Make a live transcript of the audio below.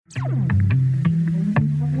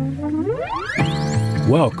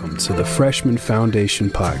Welcome to the Freshman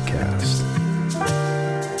Foundation Podcast,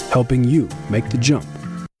 helping you make the jump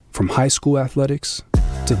from high school athletics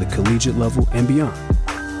to the collegiate level and beyond,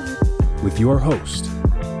 with your host,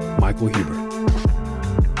 Michael Huber.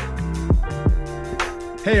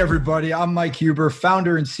 Hey everybody, I'm Mike Huber,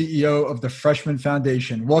 founder and CEO of the Freshman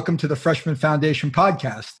Foundation. Welcome to the Freshman Foundation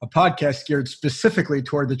Podcast, a podcast geared specifically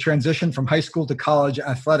toward the transition from high school to college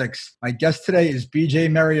athletics. My guest today is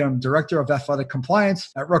BJ Merriam, Director of Athletic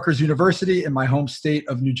Compliance at Rutgers University in my home state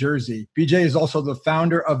of New Jersey. BJ is also the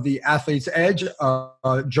founder of the Athlete's Edge,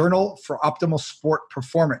 a journal for optimal sport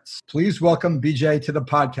performance. Please welcome BJ to the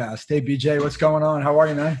podcast. Hey BJ, what's going on? How are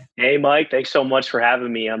you, man? Hey Mike, thanks so much for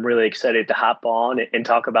having me. I'm really excited to hop on and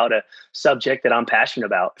talk about a subject that I'm passionate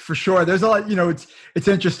about. For sure. There's a lot, it's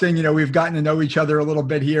interesting. We've gotten to know each other a little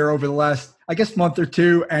bit here over the last, month or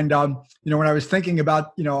two. And, when I was thinking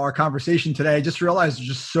about, our conversation today, I just realized there's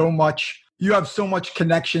just you have so much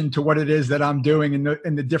connection to what it is that I'm doing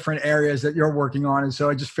in the different areas that you're working on. And so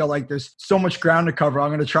I just feel like there's so much ground to cover. I'm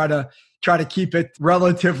going to try to keep it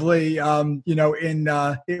relatively, within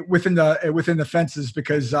the fences,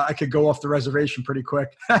 because I could go off the reservation pretty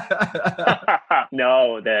quick.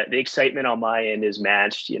 No, the excitement on my end is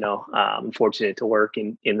matched. I'm fortunate to work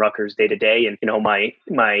in Rutgers day to day, and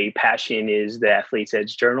my passion is the Athlete's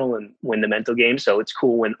Edge journal and win the mental game. So it's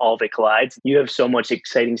cool when all of it collides. You have so much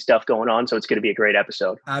exciting stuff going on, so it's going to be a great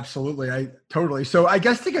episode. Absolutely, totally. So I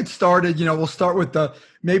guess to get started, we'll start with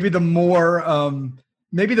the more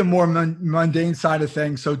mundane side of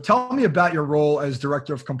things. So tell me about your role as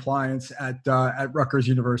Director of Compliance at Rutgers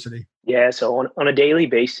University. Yeah, so on a daily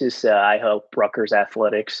basis, I help Rutgers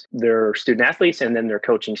athletics, their student athletes, and then their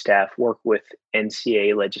coaching staff work with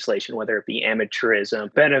NCAA legislation, whether it be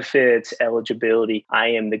amateurism, benefits, eligibility. I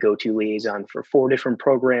am the go-to liaison for 4 different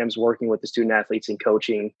programs, working with the student athletes and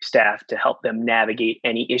coaching staff to help them navigate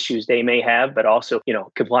any issues they may have. But also,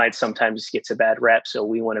 compliance sometimes gets a bad rep. So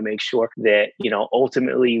we want to make sure that,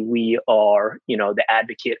 ultimately we are, the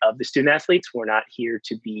advocate of the student athletes. We're not here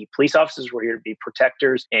to be police officers. We're here to be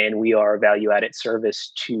protectors, and we are a value-added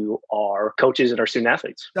service to our coaches and our student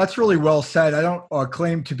athletes. That's really well said. I don't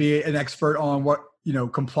claim to be an expert on what,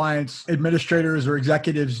 compliance administrators or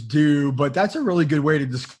executives do, but that's a really good way to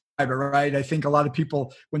describe it, right? I think a lot of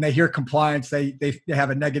people, when they hear compliance, they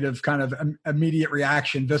have a negative kind of immediate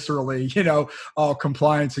reaction viscerally,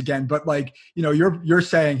 compliance again. But you're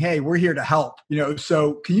saying, hey, we're here to help,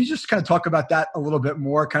 so can you just kind of talk about that a little bit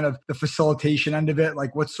more, kind of the facilitation end of it?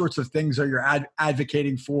 Like what sorts of things are you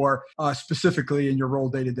advocating for specifically in your role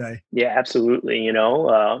day to day? Yeah, absolutely.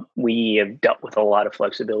 We have dealt with a lot of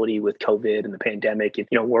flexibility with COVID and the pandemic, and,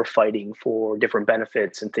 we're fighting for different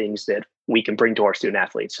benefits and things that we can bring to our student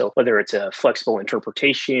athletes. So whether it's a flexible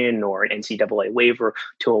interpretation or an NCAA waiver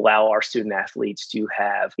to allow our student athletes to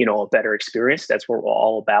have, a better experience, that's what we're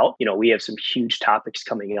all about. We have some huge topics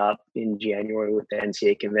coming up in January with the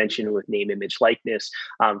NCAA convention with name, image, likeness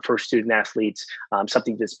for student athletes,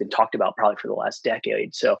 something that's been talked about probably for the last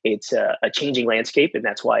decade. So it's a changing landscape, and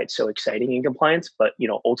that's why it's so exciting in compliance. But,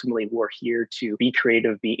 ultimately we're here to be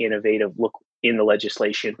creative, be innovative, look in the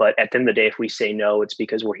legislation. But at the end of the day, if we say no, it's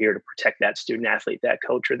because we're here to protect that student athlete, that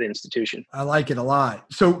coach, or the institution. I like it a lot.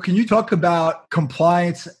 So can you talk about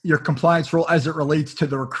compliance, your compliance role as it relates to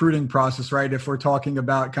the recruiting process, right? If we're talking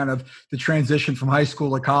about kind of the transition from high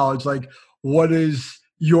school to college, what is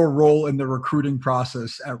your role in the recruiting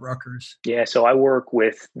process at Rutgers? Yeah, so I work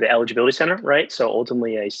with the Eligibility Center, right? So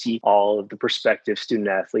ultimately, I see all of the prospective student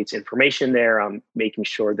athletes' information there. I'm making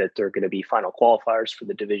sure that they're going to be final qualifiers for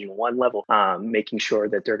the Division I level, making sure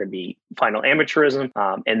that they're going to be final amateurism,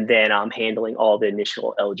 and then I'm handling all the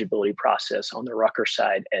initial eligibility process on the Rutgers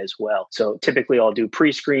side as well. So typically, I'll do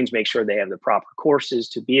pre-screens, make sure they have the proper courses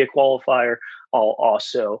to be a qualifier. I'll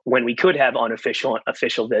also, when we could have unofficial and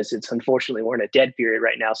official visits, unfortunately, we're in a dead period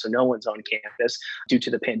right now, so no one's on campus due to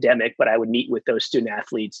the pandemic, but I would meet with those student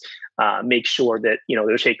athletes, make sure that,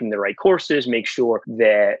 they're taking the right courses, make sure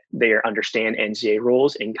that they understand NCAA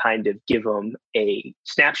rules, and kind of give them a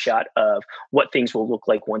snapshot of what things will look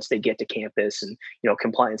like once they get to campus, and,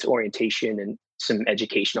 compliance orientation and some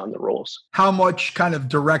education on the rules. How much kind of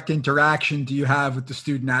direct interaction do you have with the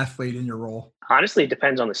student athlete in your role? Honestly, it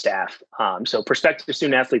depends on the staff. So prospective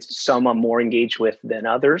student athletes, some I'm more engaged with than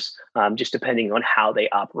others, just depending on how they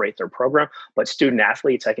operate their program. But student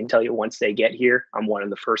athletes, I can tell you once they get here, I'm one of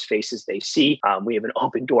the first faces they see. We have an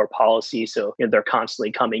open door policy. So they're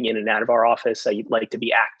constantly coming in and out of our office. I like to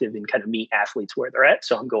be active and kind of meet athletes where they're at.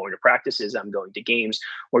 So I'm going to practices, I'm going to games,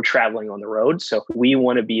 we're traveling on the road. So we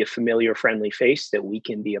want to be a familiar, friendly face that we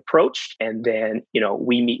can be approached. And then,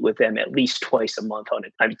 we meet with them at least twice a month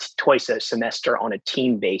twice a semester on a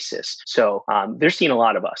team basis. So they're seeing a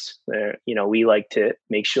lot of us. We like to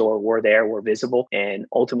make sure we're there, we're visible, and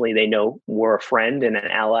ultimately they know we're a friend and an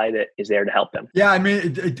ally that is there to help them. Yeah, I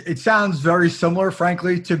mean, it sounds very similar,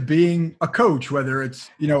 frankly, to being a coach, whether it's,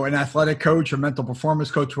 an athletic coach or mental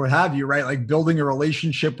performance coach, what have you, right? Like building a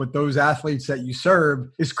relationship with those athletes that you serve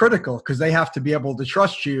is critical because they have to be able to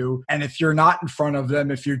trust you. And if you're not in front of them,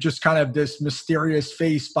 if you're just kind of this mysterious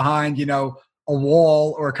face behind, a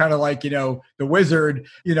wall or kind of like, the wizard,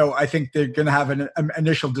 I think they're going to have an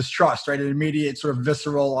initial distrust, right? An immediate sort of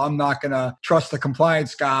visceral, I'm not going to trust the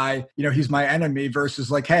compliance guy. He's my enemy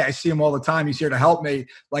versus like, hey, I see him all the time. He's here to help me.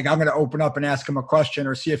 Like, I'm going to open up and ask him a question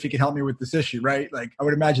or see if he can help me with this issue, right? Like, I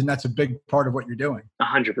would imagine that's a big part of what you're doing.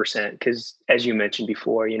 100%. Because as you mentioned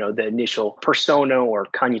before, the initial persona or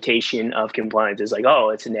connotation of compliance is like, oh,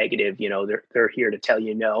 it's a negative, they're here to tell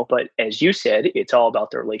you no. But as you said, it's all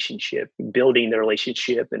about the relationship, building the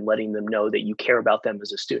relationship and letting them know that you care about them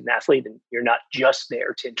as a student athlete. And you're not just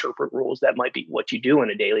there to interpret rules. That might be what you do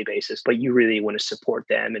on a daily basis, but you really want to support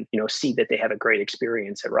them and, see that they have a great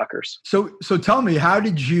experience at Rutgers. So tell me, how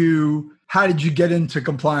did you get into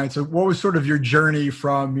compliance? What was sort of your journey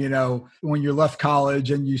from, when you left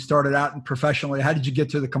college and you started out professionally? How did you get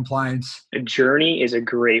to the compliance? A journey is a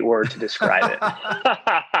great word to describe it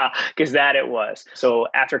because that it was. So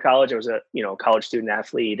after college, I was a, college student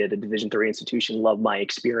athlete at a Division III institution, loved my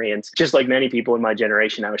experience. Just like many people in my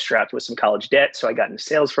generation, I was strapped with some college debt. So I got into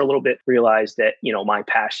sales for a little bit, realized that, my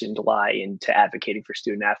passion to lie into advocating for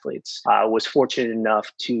student athletes. I was fortunate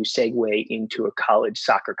enough to segue into a college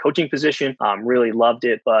soccer coaching position. Really loved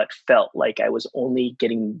it, but felt like I was only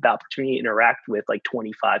getting the opportunity to interact with like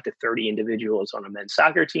 25 to 30 individuals on a men's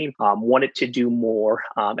soccer team. Wanted to do more.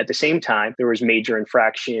 At the same time, there was major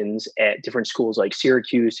infractions at different schools like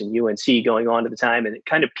Syracuse and UNC going on at the time, and it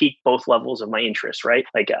kind of piqued both levels of my interest, right?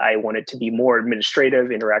 Like I wanted to be more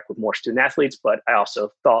administrative, interact with more student athletes, but I also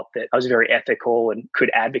thought that I was very ethical and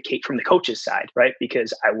could advocate from the coach's side, right?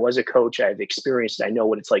 Because I was a coach, I've experienced it, I know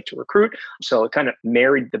what it's like to recruit. So it kind of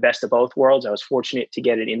married the best of both worlds. I was fortunate to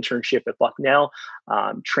get an internship at Bucknell,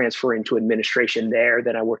 transfer into administration there.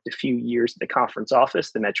 Then I worked a few years at the conference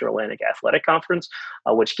office, the Metro Atlantic Athletic Conference,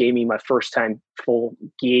 which gave me my first time full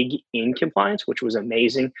gig in compliance, which was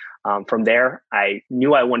amazing. From there, I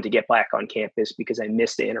knew I wanted to get back on campus because I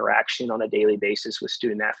missed the interaction on a daily basis with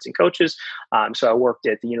student athletes and coaches. So I worked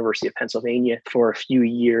at the University of Pennsylvania for a few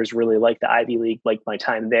years, really liked the Ivy League, liked my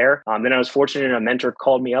time there. Then I was fortunate, a mentor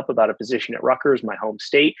called me up about a position at Rutgers, my home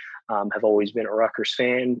state. Have always been a Rutgers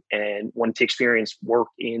fan and wanted to experience work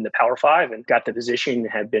in the Power Five and got the position,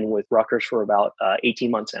 have been with Rutgers for about 18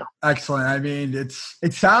 months now. Excellent. I mean,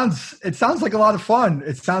 it sounds like a lot of fun.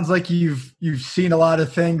 It sounds like you've seen a lot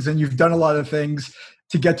of things and you've done a lot of things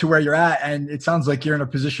to get to where you're at. And it sounds like you're in a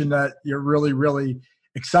position that you're really, really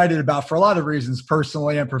excited about for a lot of reasons,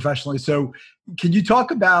 personally and professionally. So can you talk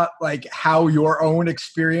about like how your own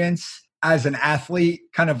experience as an athlete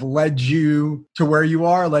kind of led you to where you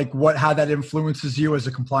are, like how that influences you as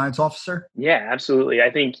a compliance officer? Yeah, absolutely.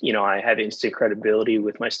 I think, I have instant credibility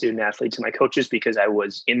with my student athletes and my coaches because I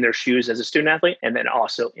was in their shoes as a student athlete and then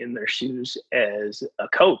also in their shoes as a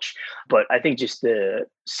coach. But I think just the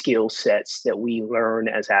skill sets that we learn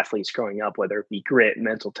as athletes growing up, whether it be grit,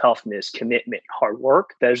 mental toughness, commitment, hard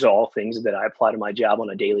work, those are all things that I apply to my job on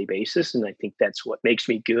a daily basis. And I think that's what makes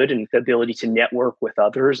me good, and the ability to network with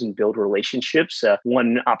others and build relationships.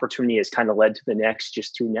 One opportunity has kind of led to the next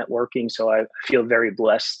just through networking. So I feel very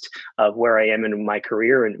blessed of where I am in my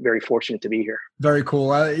career and very fortunate to be here. Very cool.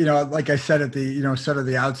 Like I said at the, sort of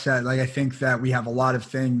the outset, like I think that we have a lot of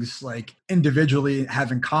things like individually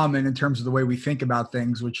have in common in terms of the way we think about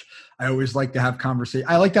things, which I always like to have conversations.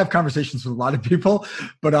 I like to have conversations with a lot of people,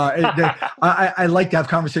 but I like to have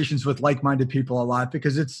conversations with like-minded people a lot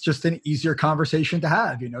because it's just an easier conversation to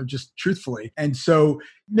have, just truthfully. And so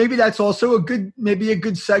maybe that's also a good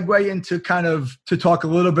segue into kind of to talk a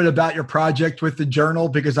little bit about your project with the journal,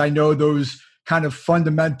 because I know those kind of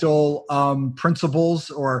fundamental principles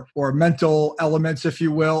or mental elements, if you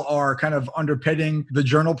will, are kind of underpinning the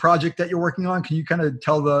journal project that you're working on? Can you kind of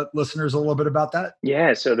tell the listeners a little bit about that?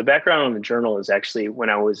 Yeah. So the background on the journal is actually when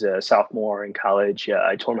I was a sophomore in college,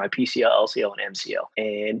 I tore my PCL, LCL, and MCL,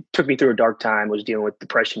 and took me through a dark time. Was dealing with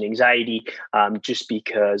depression, anxiety, just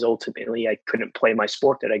because ultimately I couldn't play my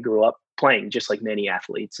sport that I grew up playing, just like many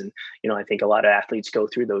athletes. And, I think a lot of athletes go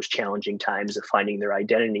through those challenging times of finding their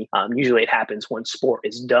identity. Usually it happens when sport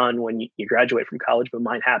is done, when you graduate from college, but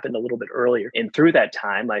mine happened a little bit earlier. And through that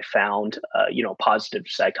time, I found, positive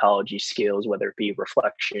psychology skills, whether it be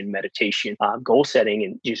reflection, meditation, goal setting,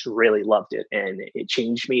 and just really loved it. And it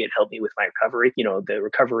changed me. It helped me with my recovery. The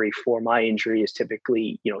recovery for my injury is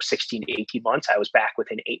typically, 16 to 18 months. I was back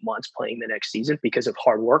within 8 months playing the next season because of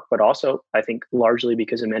hard work, but also I think largely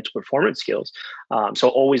because of mental performance skills. So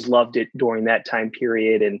always loved it during that time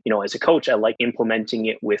period. And, as a coach, I like implementing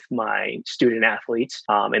it with my student athletes.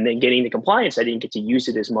 And then getting the compliance, I didn't get to use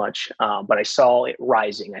it as much, but I saw it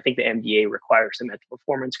rising. I think the MBA requires a mental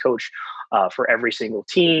performance coach for every single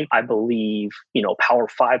team. I believe, Power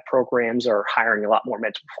 5 programs are hiring a lot more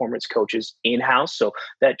mental performance coaches in-house. So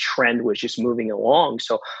that trend was just moving along.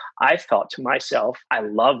 So I thought to myself, I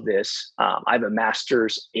love this. I have a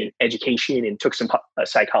master's in education and took some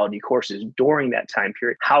psychology courses during that time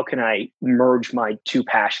period. How can I merge my two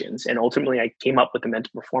passions? And ultimately, I came up with the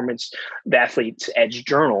Mental Performance, the Athlete's Edge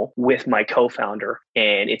journal with my co-founder.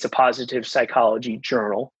 And it's a positive psychology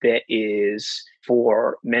journal that is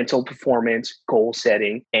for mental performance, goal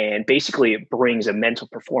setting, and basically it brings a mental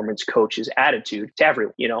performance coach's attitude to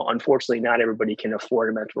everyone. Unfortunately, not everybody can afford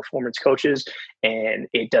a mental performance coaches, and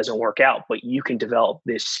it doesn't work out, but you can develop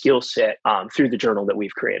this skill set through the journal that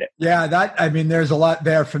we've created. Yeah, there's a lot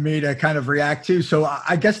there for me to kind of react to. So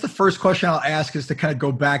I guess the first question I'll ask is to kind of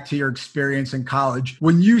go back to your experience in college.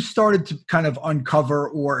 When you started to kind of uncover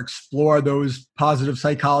or explore those positive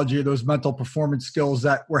psychology or those mental performance skills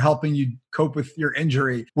that were helping you cope with your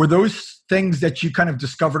injury, were those things that you kind of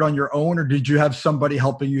discovered on your own, or did you have somebody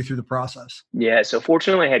helping you through the process? Yeah, so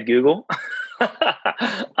fortunately I had Google.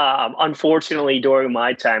 Unfortunately, during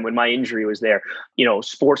my time when my injury was there,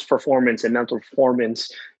 sports performance and mental performance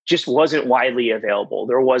just wasn't widely available.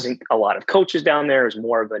 There wasn't a lot of coaches down there. It was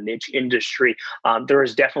more of a niche industry. There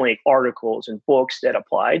was definitely articles and books that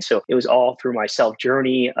applied. So it was all through my self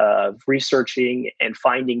journey of researching and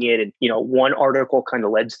finding it. And, one article kind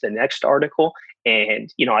of led to the next article.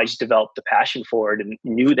 And, I just developed a passion for it and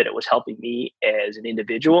knew that it was helping me as an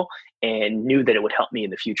individual and knew that it would help me in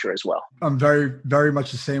the future as well. I'm very, very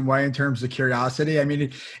much the same way in terms of curiosity. I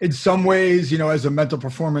mean, in some ways, as a mental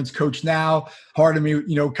performance coach now, part of me,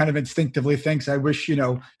 kind of instinctively thinks, I wish,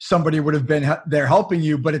 somebody would have been there helping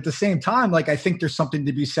you. But at the same time, I think there's something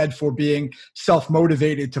to be said for being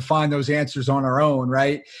self-motivated to find those answers on our own,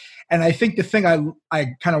 right? And I think the thing I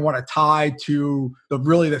kind of want to tie to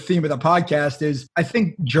the theme of the podcast is I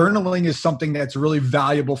think journaling is something that's really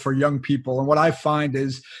valuable for young people. And what I find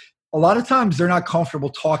is a lot of times they're not comfortable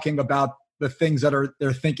talking about the things that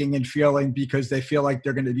they're thinking and feeling because they feel like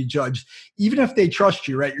they're going to be judged. Even if they trust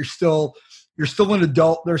you, right? You're still an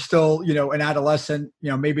adult. They're still, an adolescent,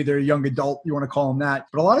 maybe they're a young adult. You want to call them that.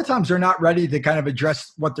 But a lot of times they're not ready to kind of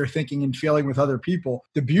address what they're thinking and feeling with other people.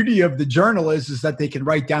 The beauty of the journal is that they can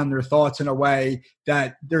write down their thoughts in a way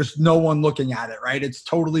that there's no one looking at it, right? It's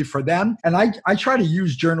totally for them. And I try to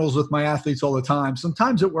use journals with my athletes all the time.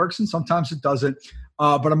 Sometimes it works and sometimes it doesn't.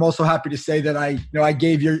 But I'm also happy to say that I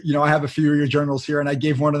gave I have a few of your journals here, and I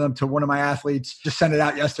gave one of them to one of my athletes. Just sent it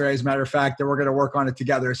out yesterday, as a matter of fact, that we're going to work on it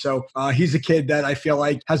together. So he's a kid that I feel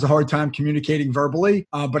like has a hard time communicating verbally,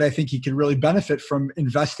 but I think he can really benefit from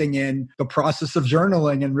investing in the process of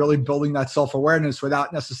journaling and really building that self-awareness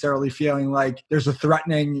without necessarily feeling like there's a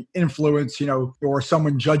threatening influence, or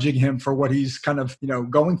someone judging him for what he's kind of,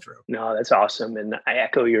 going through. No, that's awesome. And I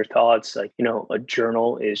echo your thoughts. A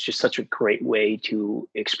journal is just such a great way to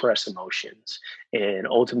express emotions. And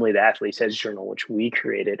ultimately, the Athlete's Edge journal, which we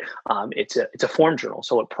created, it's a form journal.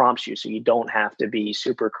 So it prompts you. So you don't have to be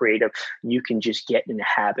super creative. You can just get in a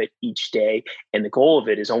habit each day. And the goal of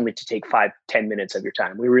it is only to take 5-10 minutes of your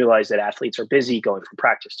time. We realize that athletes are busy going from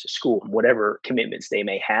practice to school, whatever commitments they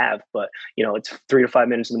may have. But, it's 3 to 5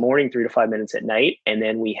 minutes in the morning, 3 to 5 minutes at night. And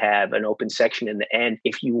then we have an open section in the end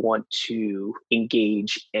if you want to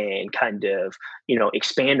engage and kind of,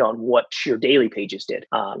 expand on what your daily pages coaches did.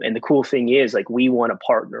 And the cool thing is, like, we want to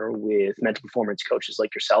partner with mental performance coaches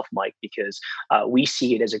like yourself, Mike, because we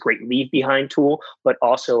see it as a great leave behind tool, but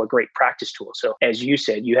also a great practice tool. So as you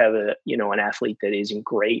said, you have an athlete that isn't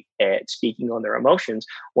great at speaking on their emotions.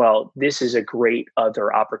 Well, this is a great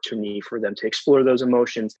other opportunity for them to explore those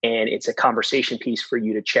emotions. And it's a conversation piece for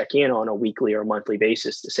you to check in on a weekly or monthly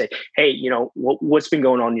basis to say, hey, what's been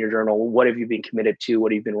going on in your journal? What have you been committed to?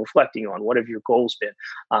 What have you been reflecting on? What have your goals been?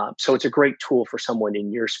 So it's a great tool for someone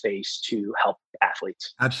in your space to help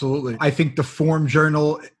athletes. Absolutely. I think the form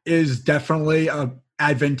journal is definitely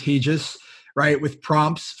advantageous, right, with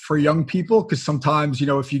prompts for young people, because sometimes,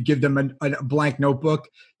 if you give them a blank notebook,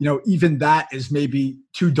 even that is maybe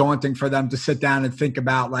too daunting for them to sit down and think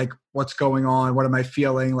about, like, what's going on? What am I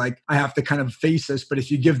feeling? Like, I have to kind of face this. But if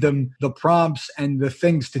you give them the prompts and the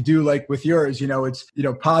things to do, like with yours, it's,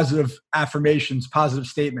 positive affirmations, positive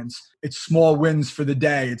statements. It's small wins for the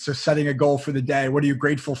day. It's just setting a goal for the day. What are you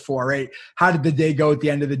grateful for, right? How did the day go at the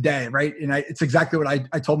end of the day, right? And it's exactly what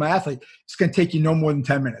I told my athlete. It's going to take you no more than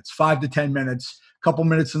 10 minutes, 5 to 10 minutes, couple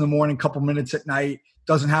minutes in the morning, couple minutes at night.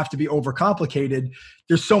 Doesn't have to be overcomplicated.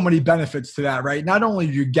 There's so many benefits to that, right? Not only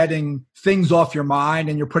are you getting things off your mind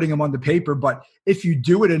and you're putting them on the paper, but if you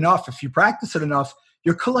do it enough, if you practice it enough,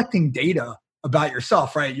 you're collecting data about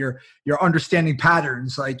yourself, right? You're understanding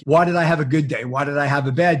patterns. Like, why did I have a good day? Why did I have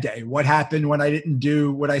a bad day? What happened when I didn't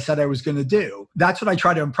do what I said I was going to do? That's what I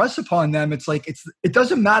try to impress upon them. It's like, it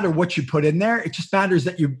doesn't matter what you put in there. It just matters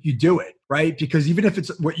that you do it, right? Because even if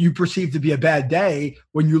it's what you perceive to be a bad day,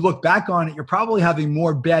 when you look back on it, you're probably having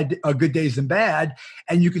more good days than bad.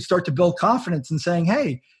 And you can start to build confidence in saying,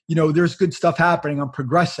 hey, there's good stuff happening. I'm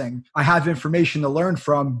progressing. I have information to learn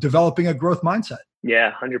from, developing a growth mindset.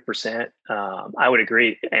 Yeah, 100%. I would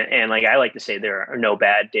agree. And like I like to say, there are no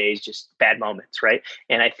bad days, just bad moments, right?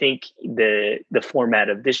 And I think the format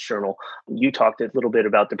of this journal, you talked a little bit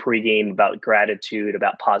about the pregame, about gratitude,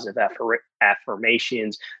 about positive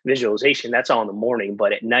affirmations, visualization. That's all in the morning,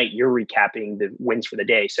 but at night you're recapping the wins for the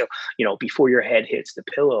day. So, before your head hits the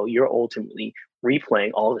pillow, you're ultimately replaying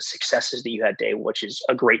all the successes that you had today, which is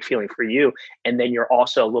a great feeling for you. And then you're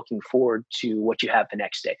also looking forward to what you have the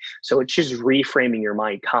next day. So it's just reframing your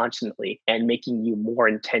mind constantly and making you more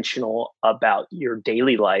intentional about your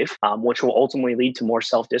daily life, which will ultimately lead to more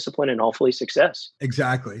self-discipline and hopefully success.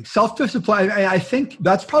 Exactly. Self-discipline. I think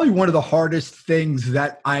that's probably one of the hardest things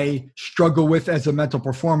that I struggle with as a mental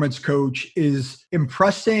performance coach, is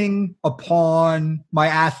impressing upon my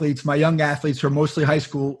athletes, my young athletes who are mostly high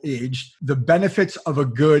school aged, the benefits of a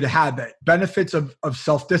good habit, benefits of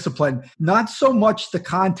self-discipline, not so much the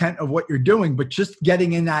content of what you're doing, but just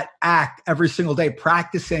getting in that act every single day,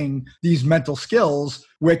 practicing these mental skills,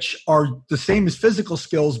 which are the same as physical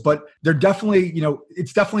skills, but they're definitely,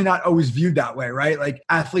 it's definitely not always viewed that way, right? Like,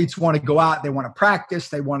 athletes want to go out, they want to practice,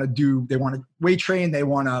 they want to weight train, they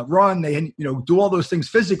want to run, they, do all those things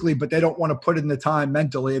physically, but they don't want to put in the time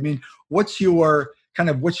mentally. I mean, what's your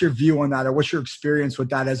view on that, or what's your experience with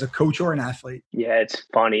that as a coach or an athlete? Yeah, it's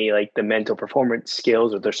funny. Like, the mental performance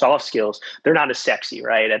skills or their soft skills, they're not as sexy,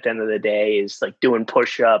 right? At the end of the day, is like doing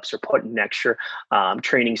push-ups or putting an extra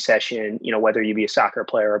training session, whether you be a soccer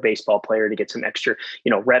player or a baseball player, to get some extra,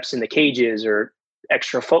 reps in the cages or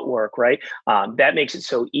extra footwork, right? That makes it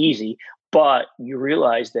so easy. But you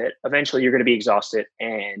realize that eventually you're going to be exhausted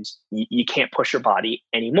and you can't push your body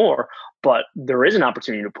anymore. But there is an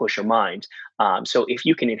opportunity to push your mind. So if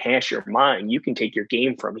you can enhance your mind, you can take your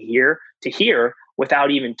game from here to here without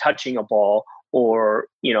even touching a ball or,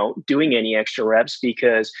 doing any extra reps,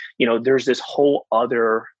 because, there's this whole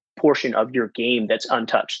other portion of your game that's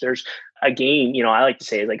untouched. There's a game, I like to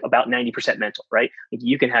say, like about 90% mental, right? Like,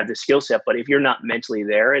 you can have the skill set, but if you're not mentally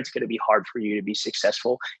there, it's going to be hard for you to be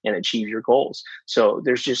successful and achieve your goals. So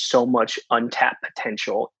there's just so much untapped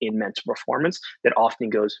potential in mental performance that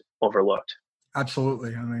often goes overlooked.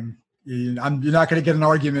 Absolutely. I mean, you're not going to get an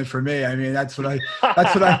argument from me. I mean, that's what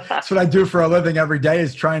I do for a living every day,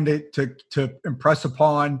 is trying to impress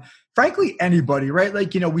upon, frankly, anybody, right?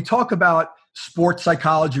 Like, we talk about sports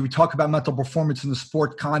psychology, we talk about mental performance in the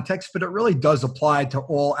sport context, but it really does apply to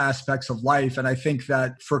all aspects of life. And I think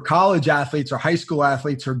that for college athletes or high school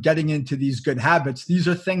athletes who are getting into these good habits, these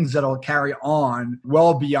are things that'll carry on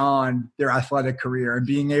well beyond their athletic career, and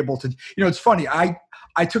being able to, it's funny.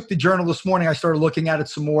 I took the journal this morning. I started looking at it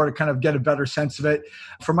some more to kind of get a better sense of it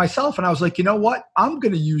for myself. And I was like, you know what? I'm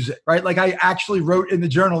going to use it, right? Like, I actually wrote in the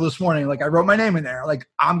journal this morning, like, I wrote my name in there. Like,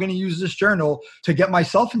 I'm going to use this journal to get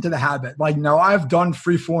myself into the habit. Like, no, I've done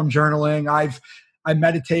free form journaling. I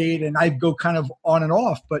meditate and I go kind of on and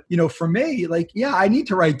off. But, for me, like, yeah, I need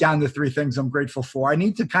to write down the 3 things I'm grateful for. I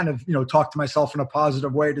need to kind of, talk to myself in a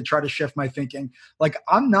positive way to try to shift my thinking. Like,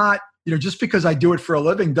 I'm not, just because I do it for a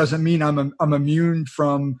living doesn't mean I'm immune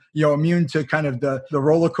from, immune to kind of the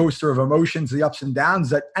roller coaster of emotions, the ups and downs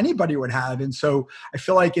that anybody would have. And so I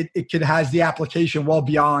feel like it has the application well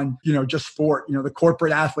beyond, just sport, the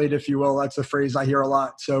corporate athlete, if you will. That's a phrase I hear a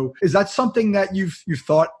lot. So is that something that you've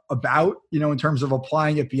thought about, in terms of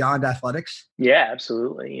applying it beyond athletics? Yeah,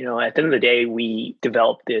 absolutely. At the end of the day, we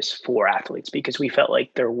developed this for athletes because we felt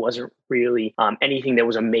like there wasn't really anything that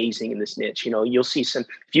was amazing in this niche. You'll see some,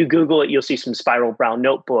 if you Google it, you'll see some Spiral Brown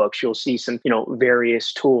notebooks, you'll see some,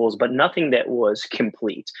 various tools, but nothing that was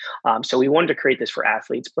complete. So we wanted to create this for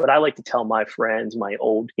athletes, but I like to tell my friends, my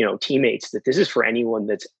old, teammates that this is for anyone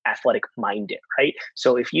that's athletic minded, right?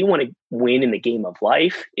 So if you want to win in the game of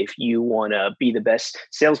life, if you want to be the best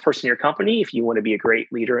salesperson in your company, if you want to be a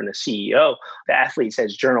great leader and a CEO, the Athlete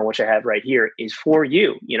Says Journal, which I have right here, is for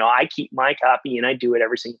you. I keep my copy and I do it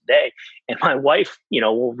every single day. And my wife,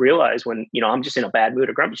 will realize when, I'm just in a bad mood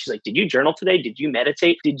or grumpy. She's like, did you journal today? Did you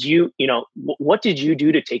meditate? Did you, what did you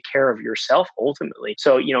do to take care of yourself ultimately?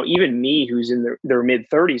 So, even me who's in their mid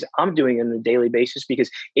 30s, I'm doing it on a daily basis because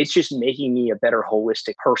it's just making me a better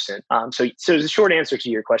holistic person. So the short answer to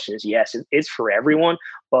your question is yes, it's for everyone,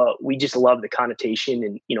 but we just love the connotation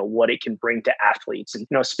and, what it can bring to athletes and,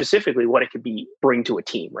 specifically what it could bring to a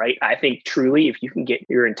team, right? I think truly if you can get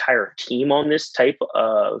your entire team on this type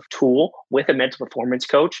of tool with a mental performance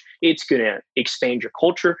coach, it's going to expand your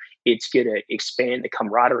culture. It's going to expand the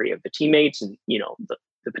camaraderie of the teammates and,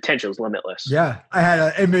 the potential is limitless. Yeah. I had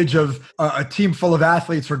an image of a team full of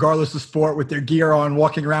athletes, regardless of sport, with their gear on,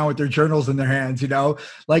 walking around with their journals in their hands,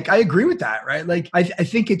 like I agree with that, right? Like I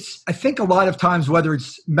think a lot of times, whether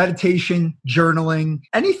it's meditation, journaling,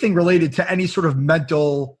 anything related to any sort of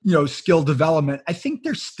mental, skill development, I think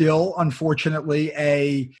there's still, unfortunately,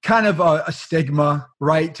 a kind of a stigma,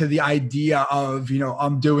 right? To the idea of,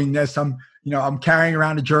 I'm doing this, I'm carrying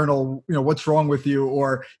around a journal, what's wrong with you?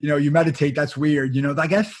 Or, you meditate, that's weird. I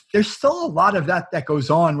guess there's still a lot of that goes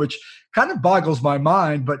on, which kind of boggles my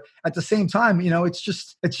mind. But at the same time, it's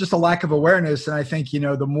just a lack of awareness. And I think,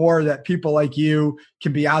 the more that people like you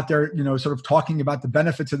can be out there, sort of talking about the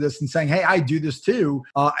benefits of this and saying, hey, I do this too.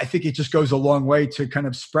 I think it just goes a long way to kind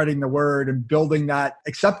of spreading the word and building that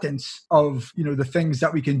acceptance of, the things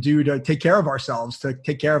that we can do to take care of ourselves, to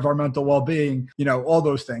take care of our mental well-being, all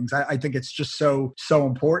those things. I think it's just so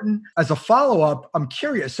important. As a follow-up, I'm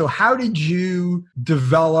curious. So how did you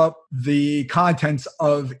develop the contents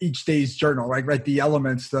of each day's journal, right? The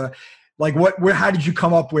elements, how did you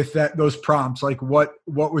come up with those prompts? Like what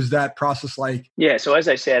was that process like? Yeah. So as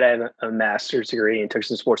I said, I have a master's degree and took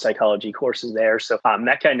some sports psychology courses there. So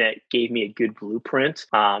that kind of gave me a good blueprint.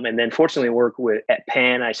 And then fortunately at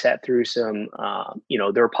Penn, I sat through some,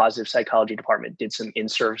 their positive psychology department did some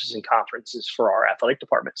in-services and conferences for our athletic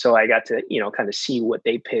department. So I got to, kind of see what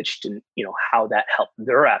they pitched and, how that helped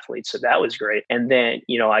their athletes. So that was great. And then,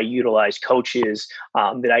 I utilized coaches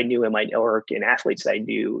that I knew in my network and athletes that I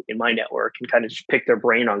knew in my network and kind of just pick their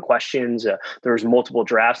brain on questions. There was multiple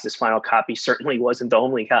drafts. This final copy certainly wasn't the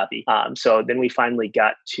only copy. So then we finally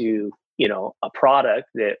got to, a product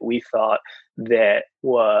that we thought that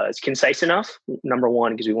was concise enough, number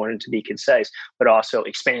one, because we wanted it to be concise, but also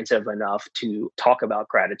expansive enough to talk about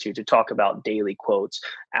gratitude, to talk about daily quotes,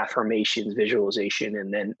 affirmations, visualization,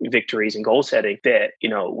 and then victories and goal setting that,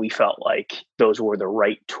 we felt like those were the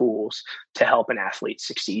right tools to help an athlete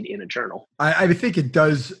succeed in a journal. I think it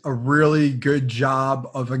does a really good job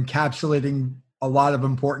of encapsulating a lot of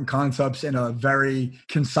important concepts in a very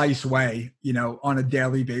concise way, on a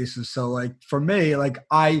daily basis. So like for me, like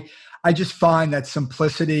I just find that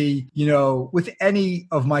simplicity, with any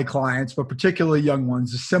of my clients, but particularly young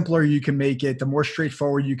ones, the simpler you can make it, the more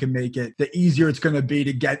straightforward you can make it, the easier it's going to be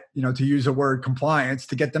to get, to use a word, compliance,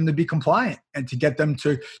 to get them to be compliant and to get them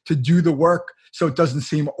to do the work so it doesn't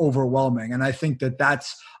seem overwhelming. And I think that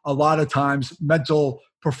that's a lot of times mental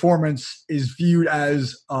performance is viewed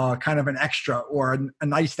as kind of an extra or a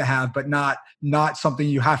nice to have, but not something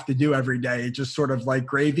you have to do every day. It's just sort of like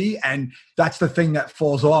gravy. And that's the thing that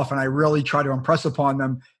falls off. And I really try to impress upon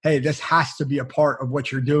them, hey, this has to be a part of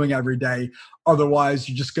what you're doing every day. Otherwise,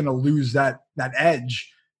 you're just going to lose that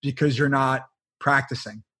edge because you're not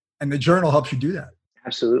practicing. And the journal helps you do that.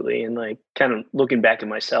 Absolutely. And like kind of looking back at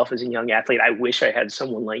myself as a young athlete, I wish I had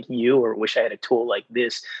someone like you or wish I had a tool like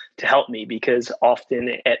this to help me, because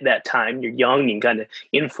often at that time you're young and kind of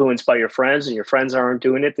influenced by your friends and your friends aren't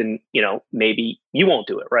doing it. Then, maybe you won't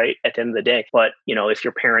do it, right? At the end of the day. But, if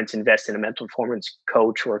your parents invest in a mental performance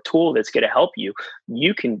coach or a tool that's going to help you,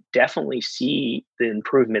 you can definitely see the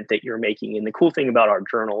improvement that you're making. And the cool thing about our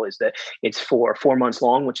journal is that it's for 4 months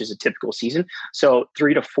long, which is a typical season. So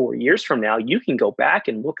 3 to 4 years from now, you can go back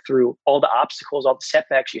and look through all the obstacles, all the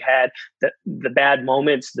setbacks you had, the bad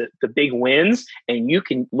moments, the big wins, and you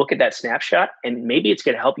can look at that snapshot, and maybe it's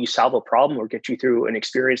going to help you solve a problem or get you through an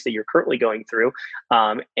experience that you're currently going through,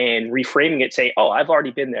 and reframing it, say, oh, I've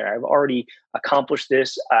already been there. I've already accomplished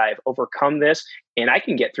this. I've overcome this, and I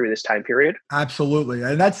can get through this time period. Absolutely.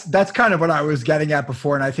 And that's kind of what I was getting at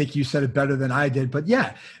before. And I think you said it better than I did. But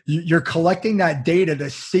yeah, you're collecting that data to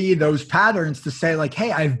see those patterns, to say like,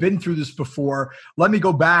 hey, I've been through this before. Let me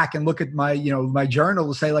go back and look at my, my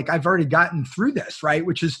journal to say like, I've already gotten through this, right?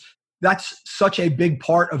 That's such a big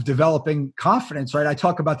part of developing confidence, right? I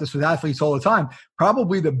talk about this with athletes all the time.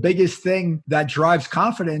 Probably the biggest thing that drives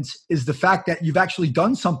confidence is the fact that you've actually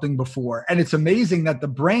done something before. And it's amazing that the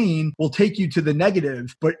brain will take you to the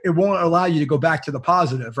negative, but it won't allow you to go back to the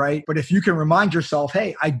positive, right? But if you can remind yourself,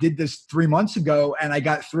 hey, I did this 3 months ago and I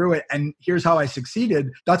got through it, and here's how I succeeded,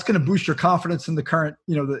 that's going to boost your confidence in the current,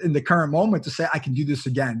 in the current moment, to say, I can do this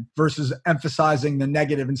again, versus emphasizing the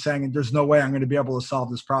negative and saying, there's no way I'm going to be able to solve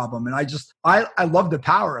this problem. And I love the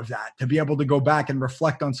power of that, to be able to go back and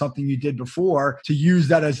reflect on something you did before, to use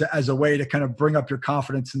that as a way to kind of bring up your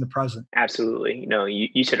confidence in the present. Absolutely.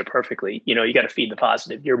 You said it perfectly. You got to feed the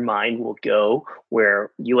positive. Your mind will go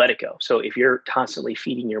where you let it go. So if you're constantly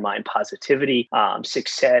feeding your mind positivity,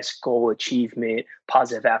 success, goal achievement,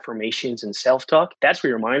 positive affirmations, and self-talk, that's where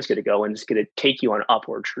your mind's going to go, and it's going to take you on an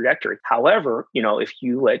upward trajectory. However, if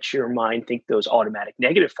you let your mind think those automatic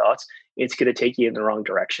negative thoughts, it's going to take you in the wrong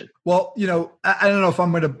direction. Well, I don't know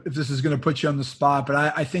if this is going to put you on the spot, but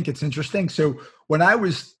I think it's interesting. So when I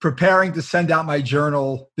was preparing to send out my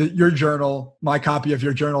journal, your journal, my copy of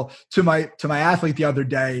your journal to my athlete the other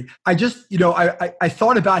day, I just, I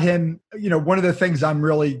thought about him. One of the things I'm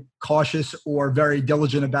really cautious or very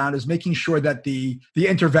diligent about is making sure that the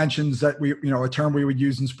interventions that we, a term we would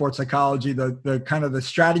use in sports psychology, the kind of the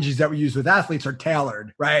strategies that we use with athletes are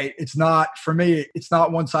tailored, right? It's not, for me, it's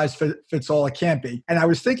not one size fits all. It can't be. And I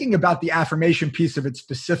was thinking about the affirmation piece of it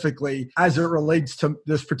specifically as it relates to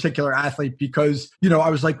this particular athlete, because, I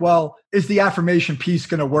was like, well, is the affirmation piece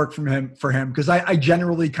going to work for him? Because I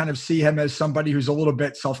generally kind of see him as somebody who's a little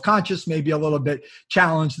bit self-conscious, maybe a little bit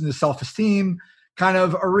challenged in the self-esteem kind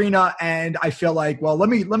of arena. And I feel like, well, let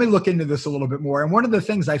me look into this a little bit more. And one of the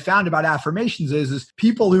things I found about affirmations is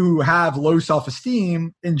people who have low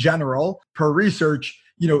self-esteem in general, per research,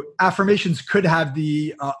 affirmations could have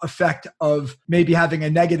the effect of maybe having a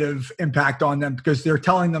negative impact on them, because they're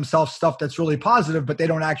telling themselves stuff that's really positive, but they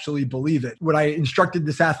don't actually believe it. What I instructed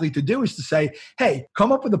this athlete to do is to say, hey,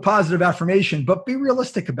 come up with a positive affirmation, but be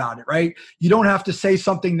realistic about it, right? You don't have to say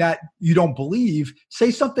something that you don't believe.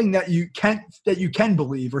 Say something that you can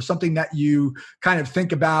believe, or something that you kind of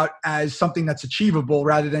think about as something that's achievable,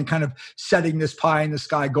 rather than kind of setting this pie in the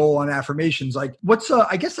sky goal on affirmations. Like,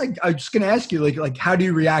 I guess I'm just going to ask you, like, how do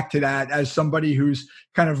you react to that as somebody who's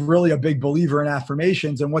kind of really a big believer in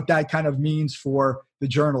affirmations, and what that kind of means for the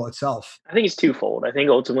journal itself? I think it's twofold. I think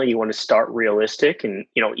ultimately you want to start realistic, and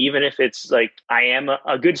even if it's like, I am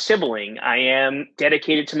a good sibling, I am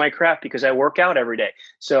dedicated to my craft because I work out every day.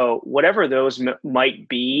 So whatever those might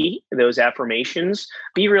be, those affirmations,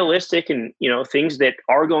 be realistic, and things that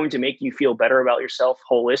are going to make you feel better about yourself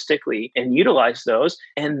holistically, and utilize those.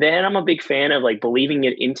 And then I'm a big fan of like believing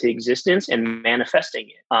it into existence and manifesting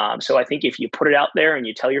it. So I think if you put it out there and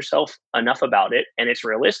you tell yourself enough about it and it's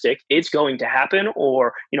realistic, it's going to happen,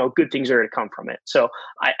 or good things are going to come from it. So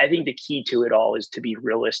I think the key to it all is to be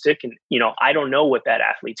realistic. And I don't know what that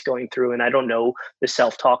athlete's going through, and I don't know the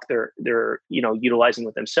self-talk they're utilizing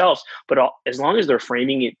with themselves. But as long as they're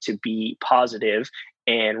framing it to be positive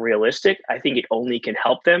and realistic, I think it only can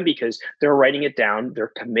help them, because they're writing it down,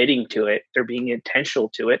 they're committing to it, they're being intentional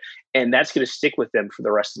to it, and that's going to stick with them for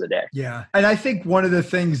the rest of the day. Yeah. And I think one of the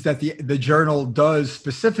things that the journal does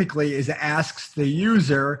specifically is it asks the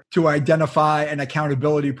user to identify an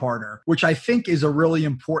accountability partner, which I think is a really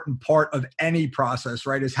important part of any process,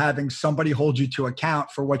 right? Is having somebody hold you to account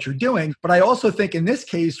for what you're doing. But I also think in this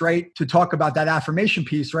case, right, to talk about that affirmation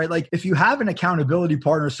piece, right? Like, if you have an accountability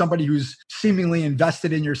partner, somebody who's seemingly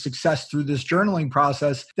invested in your success through this journaling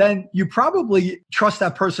process, then you probably trust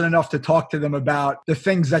that person enough to talk to them about the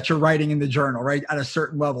things that you're writing in the journal, right, at a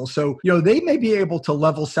certain level. So, they may be able to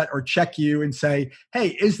level set or check you and say, hey,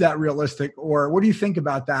 is that realistic? Or what do you think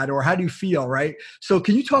about that? Or how do you feel, right? So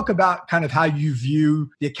can you talk about kind of how you view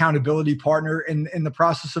the accountability partner in the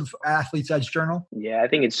process of Athletes Edge Journal? Yeah, I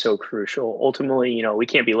think it's so crucial. Ultimately, we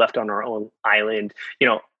can't be left on our own island.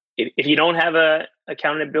 If you don't have a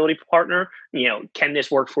accountability partner, can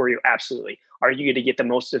this work for you? Absolutely. Are you going to get the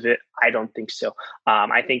most of it? I don't think so.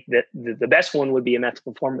 I think that the best one would be a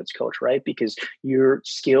mental performance coach, right? Because you're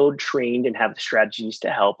skilled, trained, and have the strategies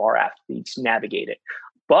to help our athletes navigate it.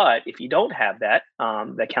 But if you don't have that,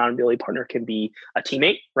 the accountability partner can be a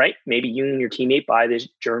teammate, right? Maybe you and your teammate buy this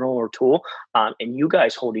journal or tool, and you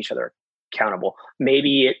guys hold each other accountable.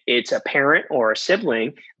 Maybe it's a parent or a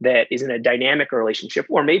sibling that is in a dynamic relationship,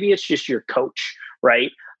 or maybe it's just your coach,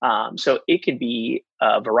 right? So it could be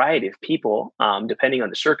a variety of people, depending on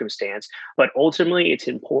the circumstance. But ultimately, it's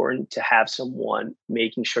important to have someone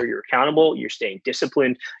making sure you're accountable, you're staying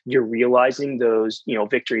disciplined, you're realizing those,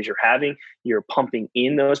 victories you're having, you're pumping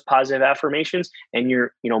in those positive affirmations, and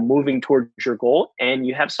you're, moving towards your goal. And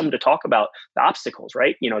you have someone to talk about the obstacles,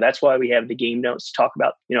 right? That's why we have the game notes to talk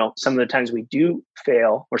about, some of the times we do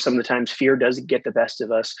fail, or some of the times fear doesn't get the best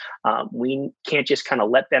of us. We can't just kind of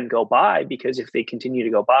let them go by, because if they continue to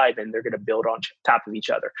go by, then they're going to build on top of each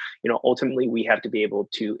other. Ultimately, we have to be able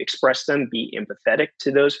to express them, be empathetic to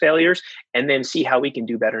those failures, and then see how we can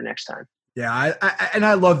do better next time. Yeah,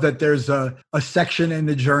 I love that there's a section in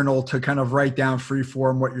the journal to kind of write down free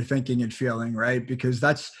form what you're thinking and feeling, right? Because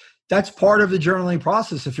that's part of the journaling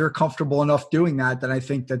process. If you're comfortable enough doing that, then I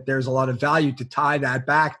think that there's a lot of value to tie that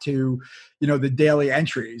back to, the daily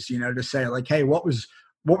entries, to say like, hey, what was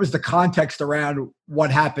the context around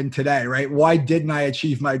what happened today, right? Why didn't I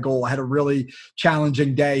achieve my goal? I had a really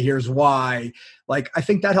challenging day. Here's why. Like, I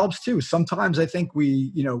think that helps too. Sometimes I think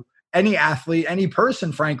we, any athlete, any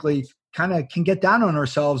person, frankly, kind of can get down on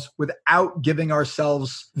ourselves without giving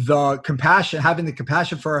ourselves the compassion, having the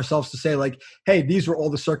compassion for ourselves to say like, hey, these were all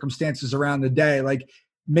the circumstances around the day. Like,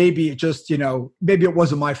 maybe it just, maybe it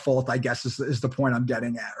wasn't my fault, I guess is the point I'm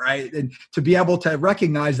getting at, right? And to be able to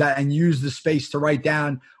recognize that and use the space to write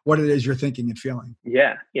down what it is you're thinking and feeling.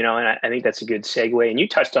 Yeah, and I think that's a good segue. And you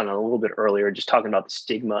touched on it a little bit earlier, just talking about the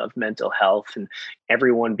stigma of mental health and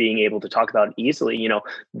everyone being able to talk about it easily.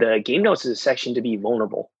 The game notes is a section to be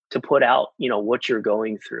vulnerable, to put out, what you're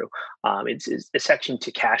going through. It's a section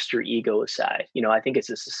to cast your ego aside. I think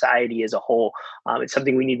as a society as a whole, it's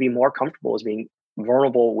something we need to be more comfortable as being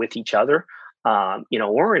vulnerable with each other.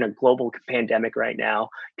 We're in a global pandemic right now.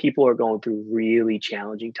 People are going through really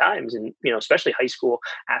challenging times, and especially high school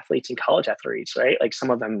athletes and college athletes, right? Like,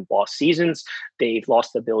 some of them lost seasons. They've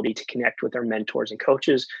lost the ability to connect with their mentors and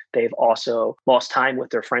coaches. They've also lost time with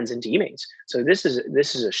their friends and teammates. So this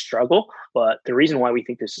is a struggle. But the reason why we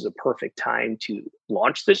think this is a perfect time to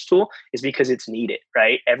launch this tool is because it's needed,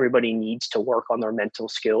 right? Everybody needs to work on their mental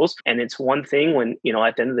skills. And it's one thing when,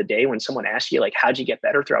 at the end of the day, when someone asks you, like, how'd you get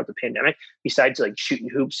better throughout the pandemic, besides like shooting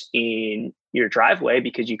hoops in your driveway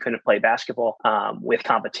because you couldn't play basketball with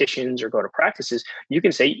competitions or go to practices, you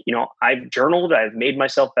can say, I've journaled, I've made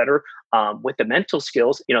myself better with the mental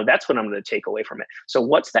skills. That's what I'm going to take away from it. So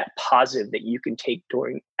what's that positive that you can take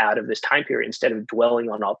out of this time period instead of dwelling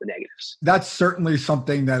on all the negatives? That's certainly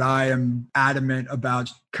something that I am adamant about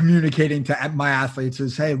communicating to my athletes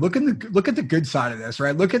is, hey, look at the good side of this,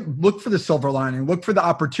 right? Look for the silver lining, look for the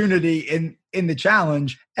opportunity in the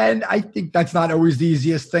challenge. And I think that's not always the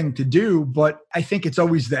easiest thing to do, but I think it's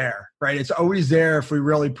always there, right? It's always there if we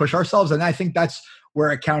really push ourselves. And I think that's where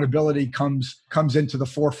accountability comes into the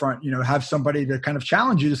forefront. Have somebody to kind of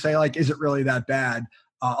challenge you to say, like, is it really that bad?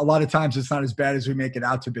 A lot of times it's not as bad as we make it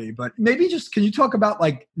out to be, but maybe just, can you talk about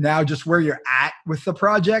like now just where you're at with the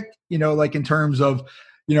project, like in terms of,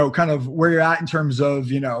 kind of where you're at in terms of,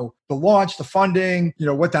 the launch, the funding,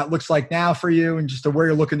 what that looks like now for you and just where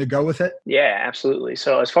you're looking to go with it? Yeah, absolutely.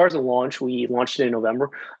 So as far as the launch, we launched it in November.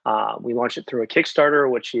 We launched it through a Kickstarter,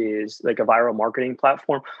 which is like a viral marketing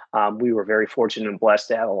platform. We were very fortunate and blessed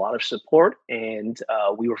to have a lot of support, and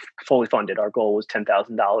we were fully funded. Our goal was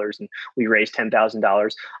 $10,000 and we raised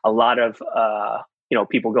 $10,000. A lot of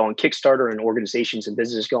people go on Kickstarter and organizations and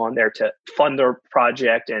businesses go on there to fund their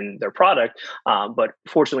project and their product. But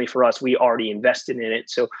fortunately for us, we already invested in it.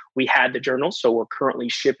 So we had the journal. So we're currently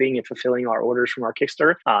shipping and fulfilling our orders from our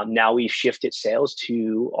Kickstarter. Now we've shifted sales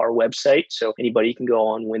to our website. So anybody can go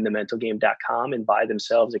on winthementalgame.com and buy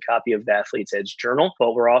themselves a copy of the Athletes Edge Journal.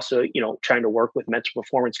 But we're also, trying to work with mental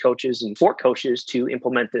performance coaches and sport coaches to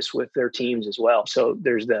implement this with their teams as well. So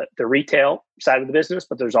there's the retail side of the business,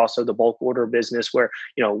 but there's also the bulk order business where,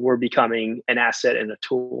 we're becoming an asset and a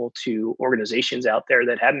tool to organizations out there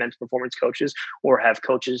that have mental performance coaches or have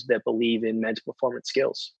coaches that believe in mental performance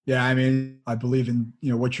skills. Yeah, I mean, I believe in,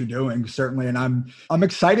 what you're doing, certainly. And I'm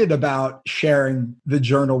excited about sharing the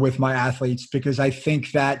journal with my athletes, because I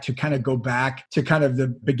think that, to kind of go back to kind of the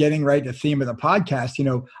beginning, right, the theme of the podcast,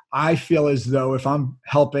 I feel as though if I'm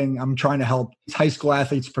trying to help high school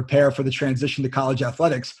athletes prepare for the transition to college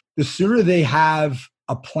athletics, the sooner they have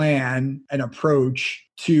a plan, an approach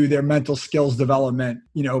to their mental skills development,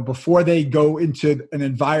 before they go into an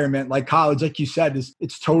environment like college, like you said,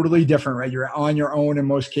 it's totally different, right? You're on your own in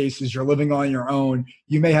most cases. You're living on your own.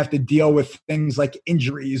 You may have to deal with things like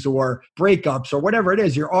injuries or breakups or whatever it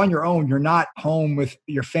is. You're on your own. You're not home with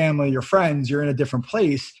your family, your friends. You're in a different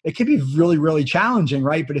place. It can be really, really challenging,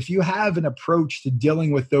 right? But if you have an approach to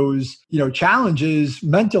dealing with those, challenges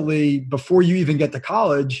mentally before you even get to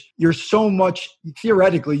college,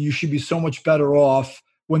 theoretically, you should be so much better off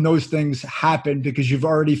when those things happen, because you've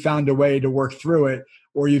already found a way to work through it,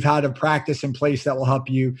 or you've had a practice in place that will help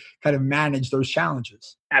you kind of manage those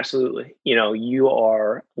challenges. Absolutely. You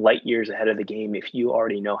are light years ahead of the game if you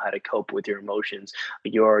already know how to cope with your emotions.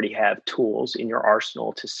 You already have tools in your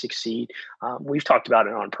arsenal to succeed. We've talked about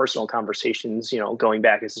it on personal conversations, going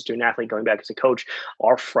back as a student athlete, going back as a coach.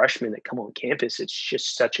 Our freshmen that come on campus, it's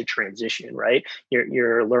just such a transition, right?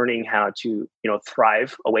 You're learning how to,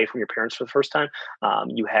 thrive away from your parents for the first time.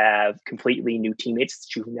 You have completely new teammates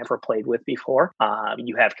that you've never played with before.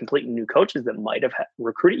 You have completely new coaches that might have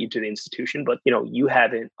recruited you to the institution, but, you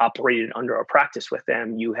haven't operated under a practice with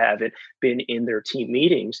them. You haven't been in their team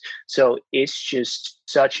meetings. So it's just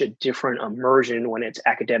such a different immersion when it's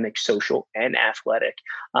academic, social, and athletic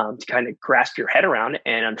to kind of grasp your head around.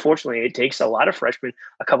 And unfortunately, it takes a lot of freshmen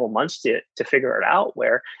a couple months to figure it out,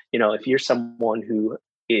 where, if you're someone who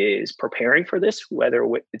is preparing for this, whether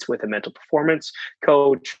it's with a mental performance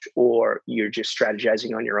coach or you're just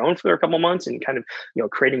strategizing on your own for a couple months and kind of,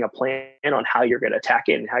 creating a plan on how you're going to attack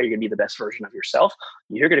it and how you're going to be the best version of yourself,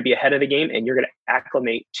 you're going to be ahead of the game and you're going to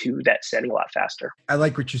acclimate to that setting a lot faster. I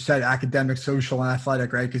like what you said, academic, social, and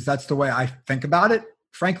athletic, right? Because that's the way I think about it.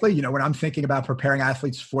 Frankly, when I'm thinking about preparing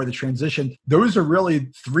athletes for the transition, those are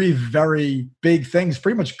really three very big things,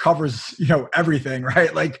 pretty much covers, everything,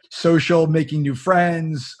 right? Like social, making new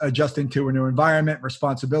friends, adjusting to a new environment,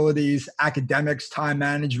 responsibilities, academics, time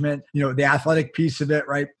management, the athletic piece of it,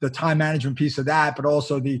 right? The time management piece of that, but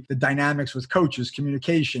also the dynamics with coaches,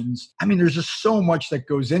 communications. I mean, there's just so much that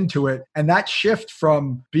goes into it. And that shift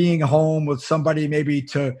from being home with somebody maybe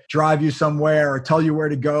to drive you somewhere or tell you where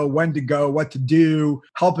to go, when to go, what to do,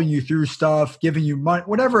 helping you through stuff, giving you money,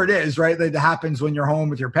 whatever it is, right? That happens when you're home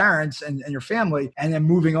with your parents and your family, and then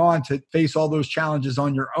moving on to face all those challenges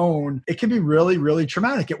on your own. It can be really, really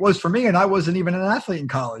traumatic. It was for me, and I wasn't even an athlete in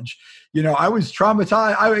college. I was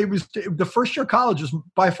traumatized. It was the first year of college was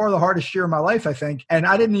by far the hardest year of my life, I think. And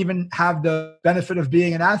I didn't even have the benefit of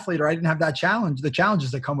being an athlete, or I didn't have that challenge, the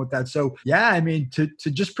challenges that come with that. So yeah, I mean, to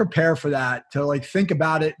just prepare for that, to like think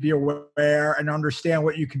about it, be aware and understand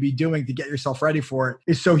what you could be doing to get yourself ready for it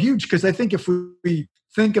is so huge. Because I think if we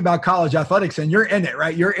think about college athletics and you're in it,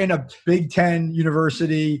 right? You're in a Big Ten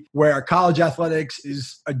university where college athletics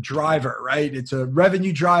is a driver, right? It's a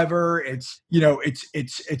revenue driver. It's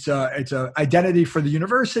a identity for the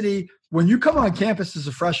university. When you come on campus as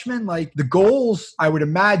a freshman, like the goals, I would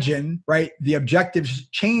imagine, right? The objectives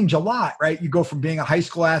change a lot, right? You go from being a high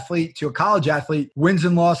school athlete to a college athlete. Wins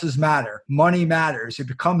and losses matter. Money matters. It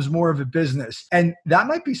becomes more of a business. And that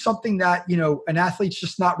might be something that, an athlete's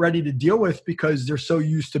just not ready to deal with because they're so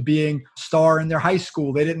used to being a star in their high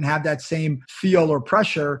school. They didn't have that same feel or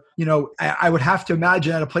pressure. I would have to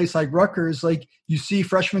imagine at a place like Rutgers, like you see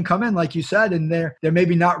freshmen come in, like you said, and they're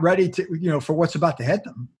maybe not ready to, for what's about to hit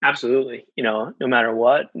them. Absolutely. No matter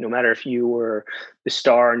what, no matter if you were the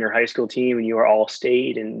star on your high school team and you were all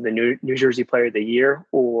state and the New Jersey Player of the Year,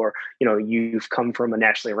 or, you've come from a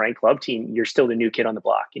nationally ranked club team, you're still the new kid on the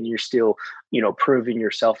block and you're still, proving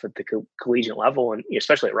yourself at the collegiate level. And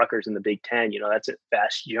especially at Rutgers in the Big Ten, that's a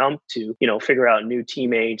fast jump to, figure out new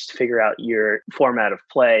teammates, to figure out your format of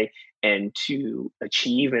play, and to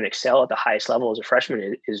achieve and excel at the highest level as a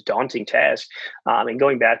freshman is a daunting task. And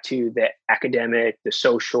going back to the academic, the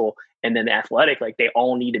social, and then the athletic, like they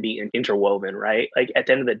all need to be interwoven, right? Like at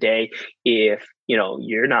the end of the day, if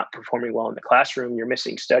you're not performing well in the classroom, you're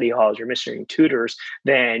missing study halls, you're missing tutors,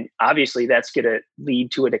 then obviously that's going to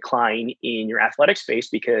lead to a decline in your athletic space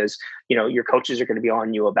because, your coaches are going to be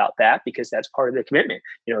on you about that because that's part of the commitment.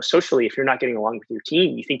 Socially, if you're not getting along with your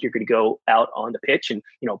team, you think you're going to go out on the pitch and,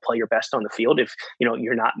 play your best on the field if,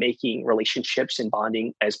 you're not making relationships and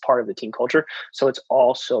bonding as part of the team culture. So it's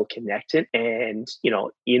also connected. And,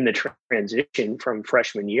 in the transition from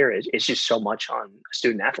freshman year, it's just so much on a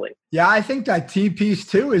student athlete. Yeah, I think that team piece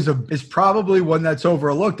too is probably one that's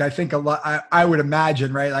overlooked. I think a lot, I would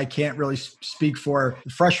imagine, right? I can't really speak for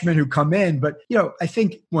freshmen who come in, but, I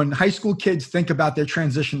think when high school kids think about their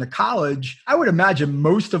transition to college, I would imagine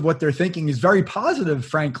most of what they're thinking is very positive,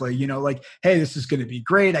 frankly, like, hey, this is going to be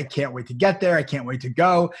great. I can't wait to get there. I can't wait to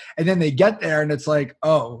go. And then they get there and it's like,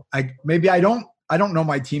 oh, maybe I don't know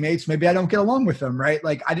my teammates. Maybe I don't get along with them, right?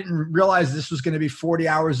 Like I didn't realize this was going to be 40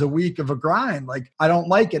 hours a week of a grind. Like I don't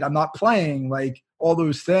like it. I'm not playing. Like all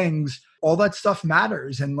those things, all that stuff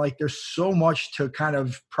matters. And like there's so much to kind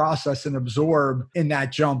of process and absorb in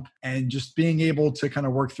that jump. And just being able to kind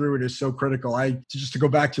of work through it is so critical. Just to go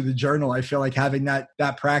back to the journal, I feel like having that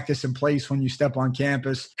practice in place when you step on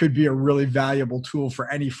campus could be a really valuable tool for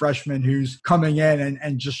any freshman who's coming in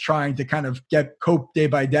and just trying to kind of cope day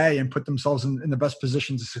by day and put themselves in the best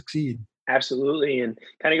position to succeed. Absolutely. And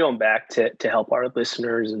kind of going back to help our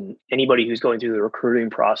listeners and anybody who's going through the recruiting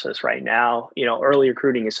process right now, early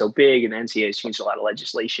recruiting is so big and the NCAA has changed a lot of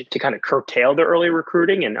legislation to kind of curtail the early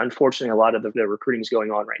recruiting. And unfortunately, a lot of the recruiting is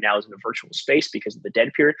going on right now is in a virtual space because of the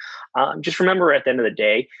dead period. Just remember at the end of the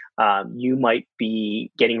day, you might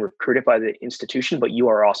be getting recruited by the institution, but you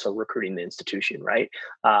are also recruiting the institution, right?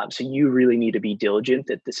 So you really need to be diligent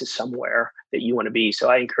that this is somewhere that you want to be. So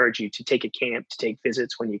I encourage you to take a camp, to take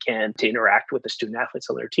visits when you can, to interact with the student athletes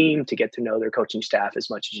on their team, to get to know their coaching staff as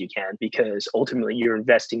much as you can, because ultimately you're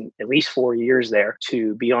investing at least 4 years there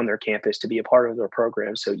to be on their campus, to be a part of their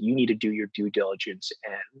program. So you need to do your due diligence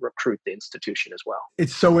and recruit the institution as well.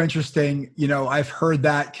 It's so interesting. I've heard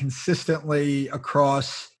that consistently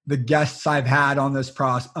across the guests I've had on this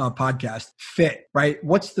podcast. Fit, right?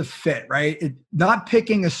 What's the fit, right? Not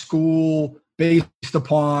picking a school based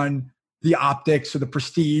upon the optics or the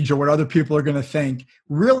prestige or what other people are going to think,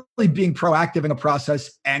 really being proactive in the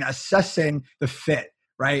process and assessing the fit,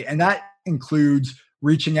 right? And that includes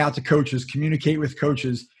reaching out to coaches, communicate with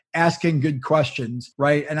coaches, asking good questions,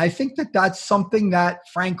 right? And I think that that's something that,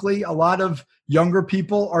 frankly, a lot of younger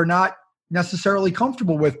people are not necessarily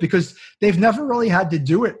comfortable with because they've never really had to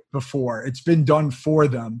do it before. It's been done for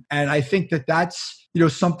them. And I think that that's,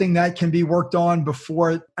 something that can be worked on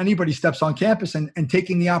before anybody steps on campus and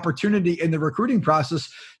taking the opportunity in the recruiting process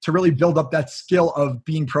to really build up that skill of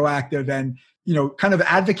being proactive and, kind of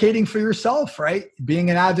advocating for yourself, right? Being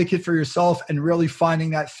an advocate for yourself and really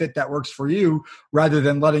finding that fit that works for you rather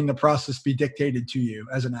than letting the process be dictated to you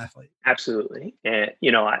as an athlete. Absolutely. And,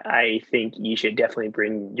 I think you should definitely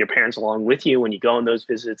bring your parents along with you when you go on those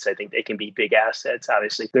visits. I think they can be big assets.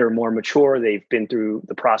 Obviously, they're more mature. They've been through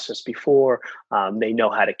the process before. They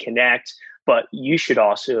know how to connect, but you should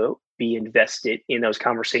also be invested in those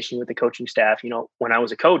conversations with the coaching staff. When I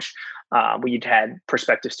was a coach, we'd had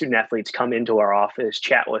prospective student athletes come into our office,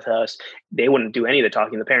 chat with us. They wouldn't do any of the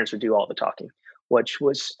talking. The parents would do all the talking, which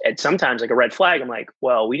was at sometimes like a red flag. I'm like,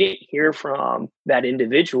 well, we didn't hear from that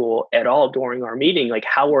individual at all during our meeting. Like,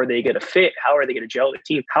 how are they going to fit? How are they going to gel with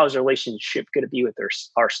the team? How's their relationship going to be with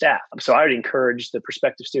our staff? So I would encourage the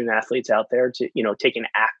prospective student athletes out there to, take an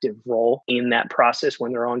active role in that process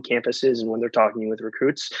when they're on campuses and when they're talking with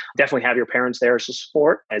recruits. Definitely have your parents there as a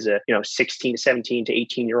support. As a, 16 to 17 to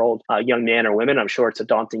 18-year-old young man or women, I'm sure it's a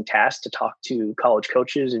daunting task to talk to college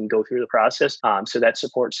coaches and go through the process. So that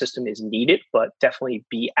support system is needed, but definitely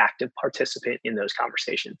be active participant in those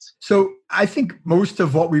conversations. So I think most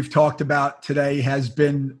of what we've talked about today has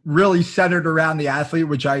been really centered around the athlete,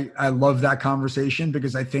 which I love that conversation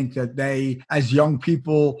because I think that they, as young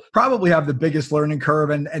people, probably have the biggest learning curve.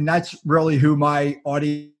 And that's really who my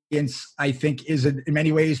audience, I think, is in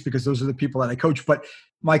many ways, because those are the people that I coach. But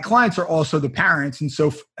my clients are also the parents. And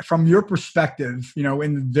so from your perspective, in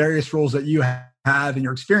the various roles that you have in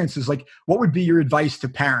your experiences, like what would be your advice to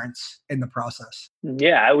parents in the process?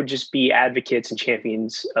 Yeah, I would just be advocates and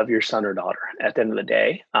champions of your son or daughter at the end of the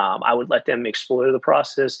day. I would let them explore the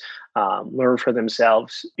process, learn for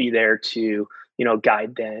themselves, be there to,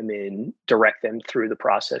 guide them and direct them through the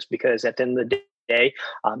process, because at the end of the day.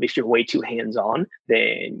 If you're way too hands-on,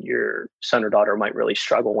 then your son or daughter might really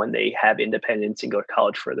struggle when they have independence and go to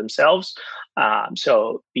college for themselves.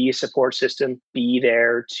 So be a support system, be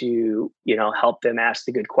there to, help them ask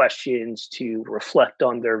the good questions, to reflect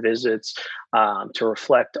on their visits, to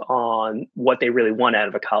reflect on what they really want out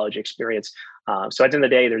of a college experience. So at the end of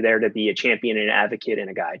the day, they're there to be a champion and an advocate and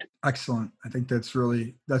a guide. Excellent. I think that's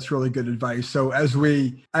really good advice. So as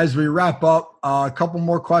we wrap up, a couple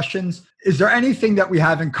more questions. Is there anything that we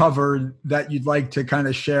haven't covered that you'd like to kind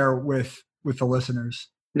of share with the listeners?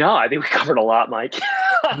 No, I think we covered a lot, Mike.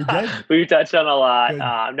 We did. We've touched on a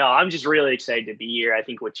lot. No, I'm just really excited to be here. I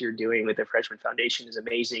think what you're doing with the Freshman Foundation is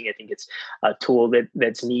amazing. I think it's a tool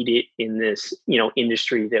that's needed in this,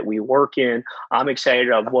 industry that we work in. I'm excited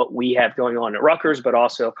of what we have going on at Rutgers, but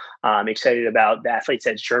also I'm excited about the Athletes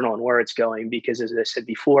Edge Journal and where it's going, because as I said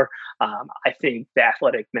before, I think the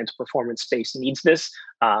athletic mental performance space needs this.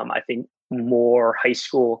 I think more high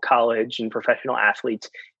school, college, and professional athletes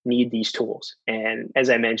need these tools. And as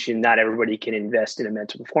I mentioned, not everybody can invest in a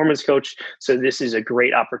mental performance coach. So this is a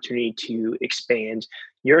great opportunity to expand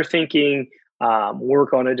your thinking,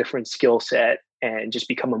 work on a different skill set, and just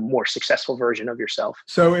become a more successful version of yourself.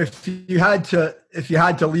 So if you had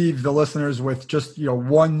to leave the listeners with just,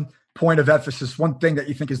 one point of emphasis, one thing that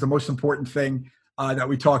you think is the most important thing that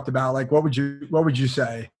we talked about, like what would you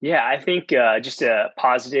say? Yeah, I think just a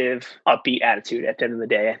positive, upbeat attitude at the end of the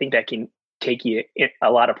day. I think that can take you in a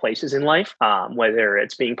lot of places in life, whether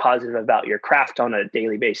it's being positive about your craft on a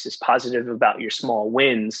daily basis, positive about your small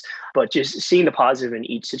wins, but just seeing the positive in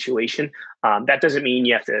each situation. That doesn't mean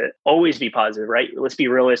you have to always be positive, right? Let's be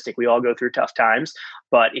realistic. We all go through tough times,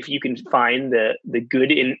 but if you can find the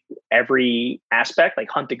good in every aspect, like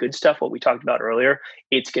hunt the good stuff, what we talked about earlier,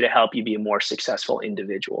 it's going to help you be a more successful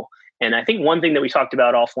individual. And I think one thing that we talked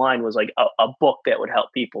about offline was like a book that would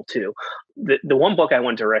help people too. The one book I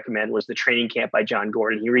wanted to recommend was The Training Camp by John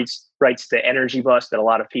Gordon. He writes The Energy Bus that a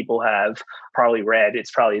lot of people have probably read. It's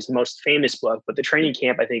probably his most famous book, but The Training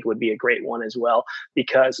Camp I think would be a great one as well,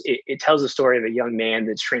 because it tells the story of a young man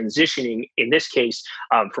that's transitioning, in this case,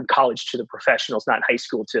 from college to the professionals, not high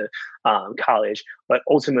school to college, but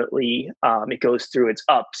ultimately it goes through its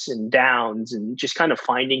ups and downs and just kind of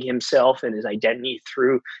finding himself and his identity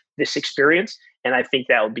through this experience. And I think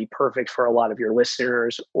that would be perfect for a lot of your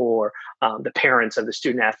listeners or the parents of the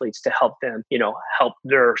student athletes to help them, help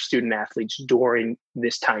their student athletes during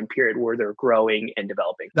this time period where they're growing and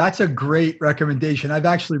developing. That's a great recommendation. I've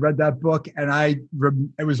actually read that book, and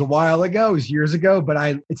it was a while ago, it was years ago, but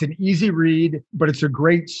it's an easy read, but it's a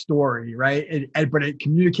great story, right? But it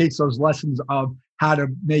communicates those lessons of how to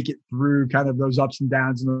make it through kind of those ups and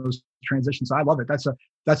downs and those transitions. So I love it.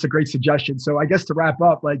 That's a great suggestion. So I guess to wrap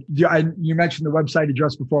up, like you mentioned the website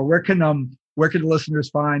address before, where can the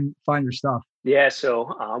listeners find your stuff? Yeah,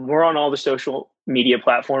 so we're on all the social media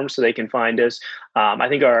platforms, so they can find us. I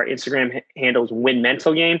think our Instagram handle is Win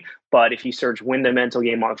Mental Game, but if you search Win the Mental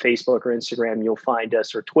Game on Facebook or Instagram, you'll find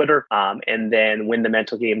us, or Twitter. And then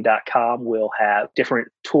winthementalgame.com will have different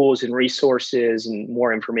tools and resources and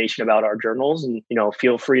more information about our journals. And,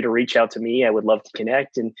 feel free to reach out to me. I would love to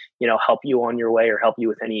connect and, help you on your way or help you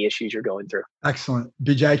with any issues you're going through. Excellent.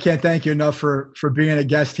 BJ, I can't thank you enough for being a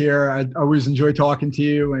guest here. I always enjoy talking to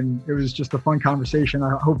you, and it was just a fun conversation.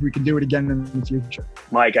 I hope we can do it again in the future.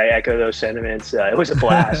 Mike, I echo those sentiments. It was a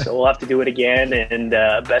blast. So we'll have to do it again, and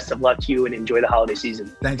best of luck to you and enjoy the holiday season.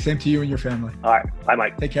 Thanks. Same to you and your family. All right. Bye,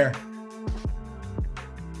 Mike. Take care.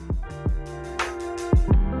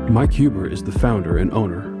 Mike Huber is the founder and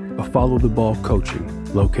owner of Follow the Ball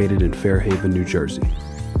Coaching, located in Fairhaven, New Jersey.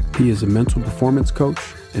 He is a mental performance coach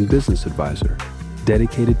and business advisor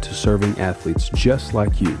dedicated to serving athletes just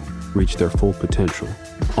like you reach their full potential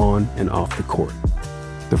on and off the court.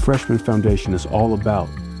 The Freshman Foundation is all about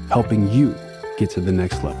helping you get to the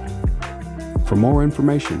next level. For more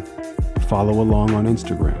information, follow along on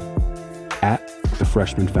Instagram at the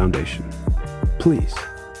Freshman Foundation. Please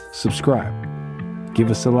subscribe,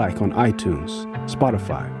 give us a like on iTunes,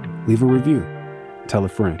 Spotify, leave a review, tell a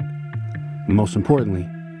friend. Most importantly,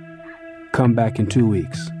 come back in 2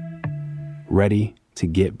 weeks, ready to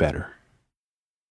get better.